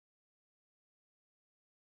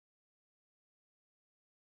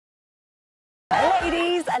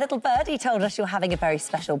Ladies, a little birdie told us you're having a very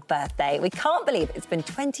special birthday. We can't believe it's been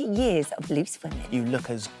 20 years of Loose Women. You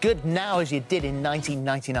look as good now as you did in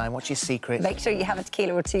 1999. What's your secret? Make sure you have a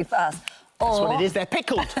tequila or two first. That's what it is, they're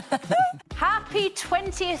pickled. Happy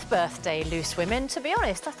 20th birthday, Loose Women. To be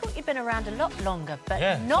honest, I thought you'd been around a lot longer, but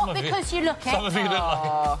yeah, not because you look it. Some of you look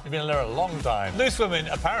like you've been there a long time. Loose Women,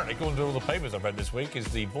 apparently, according to all the papers I've read this week, is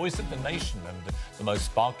the voice of the nation and the most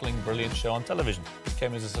sparkling, brilliant show on television. This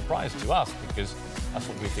came as a surprise to us because that's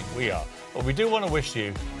what we think we are. But we do want to wish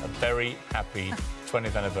you a very happy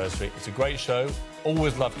 20th anniversary. It's a great show.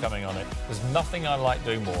 Always love coming on it. There's nothing I like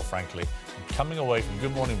doing more, frankly, than coming away from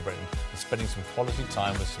Good Morning Britain and spending some quality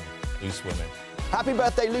time with some loose women. Happy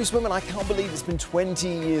birthday, Loose Women. I can't believe it's been 20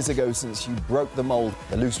 years ago since you broke the mould.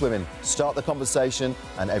 The Loose Women start the conversation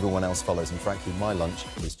and everyone else follows. And frankly, my lunch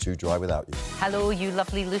is too dry without you. Hello, you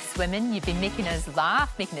lovely Loose Women. You've been making us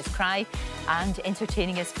laugh, making us cry and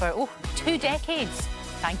entertaining us for, 2 decades.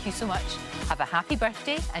 Thank you so much. Have a happy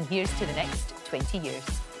birthday and here's to the next 20 years.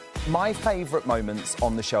 My favourite moments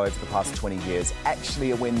on the show over the past 20 years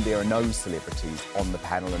actually are when there are no celebrities on the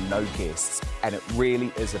panel and no guests, and it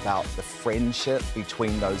really is about the friendship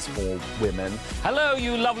between those 4 women. Hello,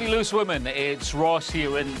 you lovely Loose Women. It's Ross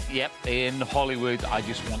here in Hollywood. I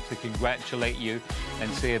just want to congratulate you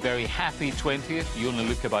and say a very happy 20th. You only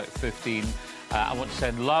look about 15. I want to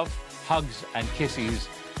send love, hugs and kisses,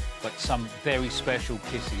 but some very special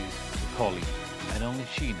kisses to Colleen, and only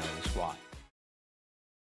she knows why.